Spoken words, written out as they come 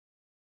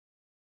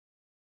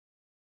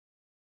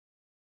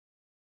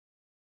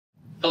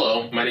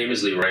Hello, my name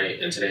is Leroy,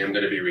 and today I'm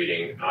going to be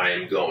reading I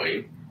Am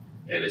Going,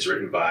 and it's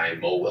written by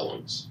Mo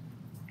Willems.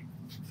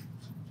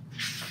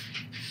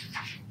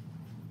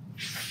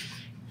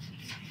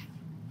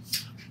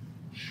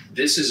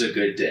 This is a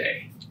good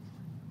day.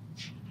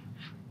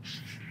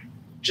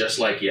 Just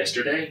like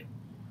yesterday?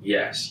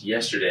 Yes,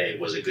 yesterday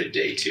was a good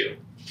day too.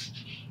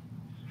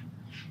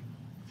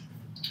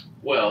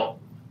 Well,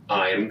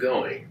 I am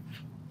going.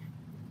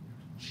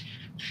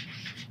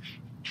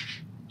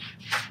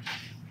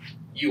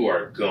 You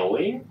are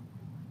going?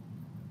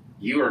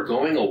 You are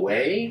going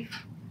away?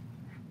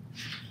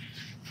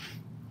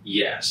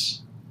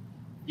 Yes.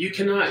 You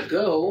cannot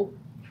go.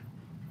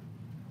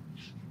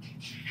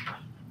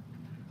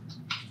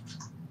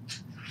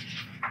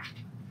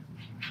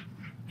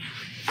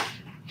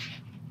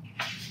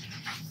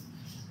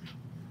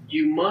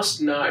 You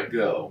must not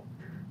go.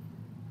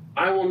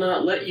 I will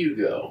not let you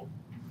go.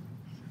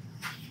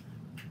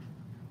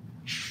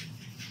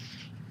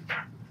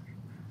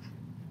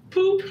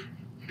 Poop!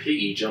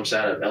 Piggy jumps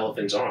out of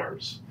Elephant's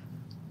arms.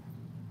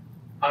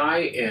 I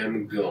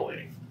am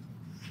going.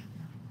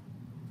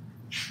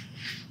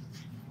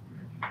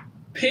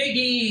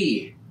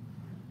 Piggy!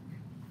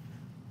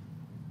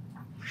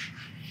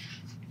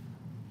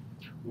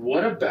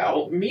 What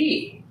about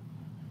me?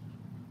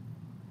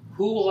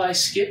 Who will I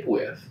skip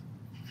with?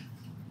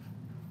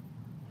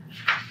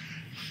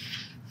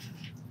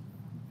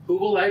 Who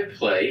will I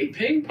play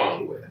ping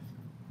pong with?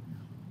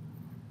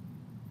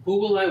 Who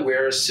will I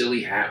wear a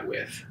silly hat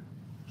with?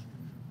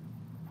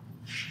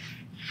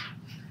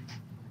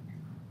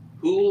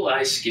 Who will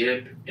I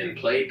skip and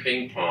play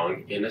ping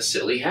pong in a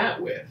silly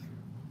hat with?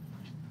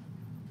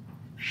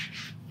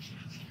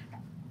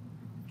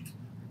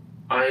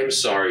 I am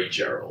sorry,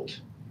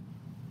 Gerald.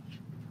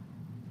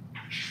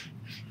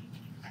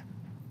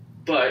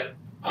 But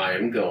I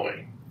am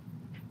going.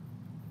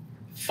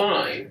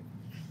 Fine.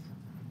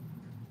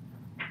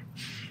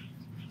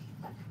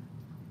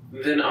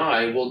 Then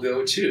I will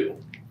go too.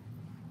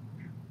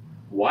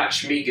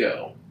 Watch me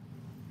go.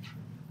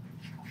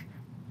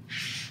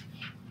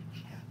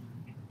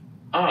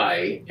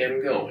 I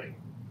am going.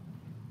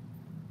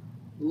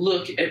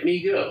 Look at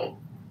me go.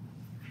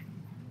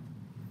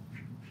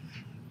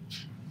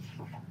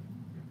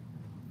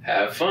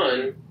 Have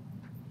fun.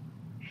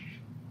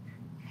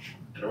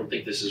 I don't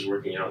think this is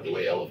working out the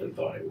way Elephant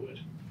thought it would.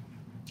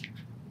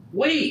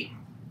 Wait!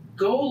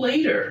 Go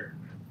later.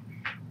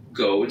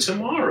 Go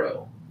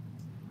tomorrow.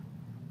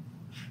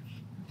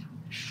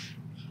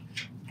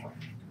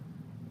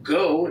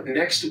 Go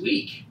next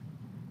week.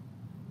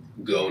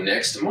 Go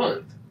next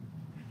month.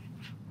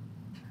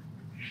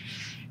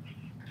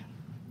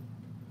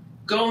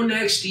 Go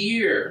next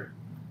year.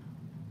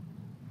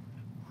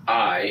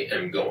 I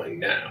am going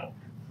now.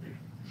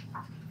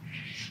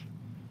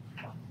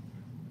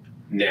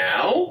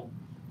 Now?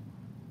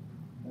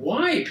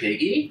 Why,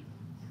 Piggy?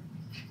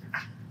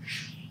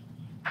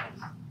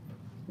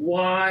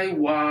 Why?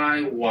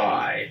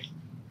 Why?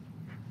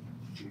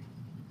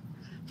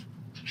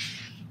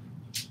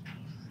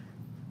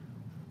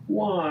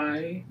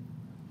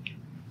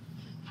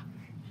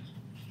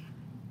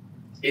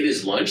 It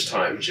is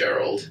lunchtime,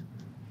 Gerald.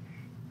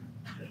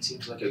 That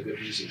seems like a good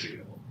reason to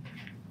go.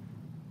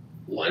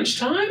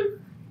 Lunchtime?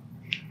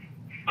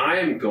 I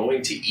am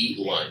going to eat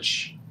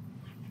lunch.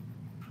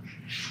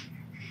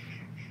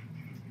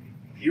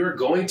 You're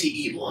going to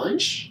eat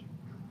lunch?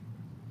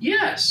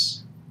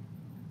 Yes.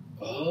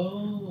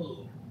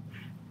 Oh.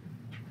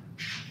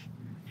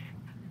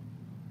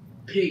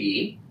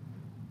 Piggy?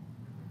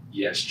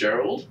 Yes,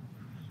 Gerald?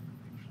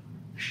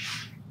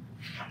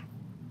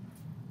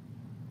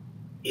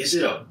 Is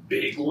it a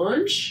big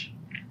lunch?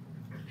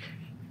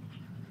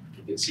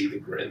 You can see the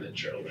grin that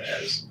Gerald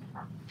has.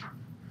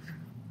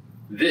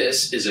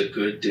 This is a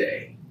good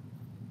day,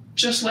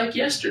 just like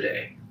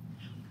yesterday.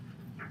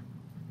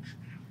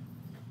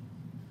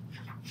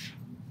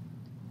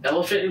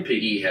 Elephant and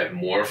Piggy have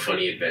more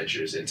funny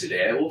adventures, and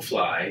today I will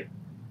fly.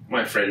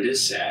 My friend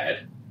is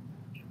sad.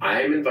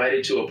 I am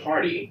invited to a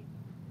party.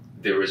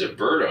 There is a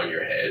bird on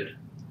your head.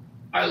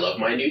 I love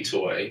my new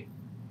toy.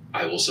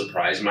 I will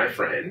surprise my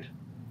friend.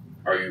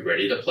 Are you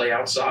ready to play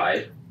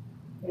outside?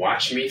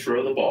 Watch me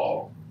throw the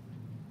ball.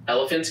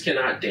 Elephants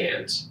cannot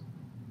dance,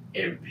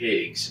 and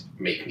pigs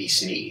make me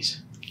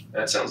sneeze.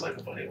 That sounds like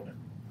a funny one.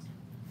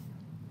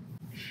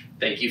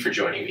 Thank you for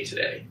joining me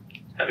today.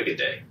 Have a good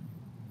day.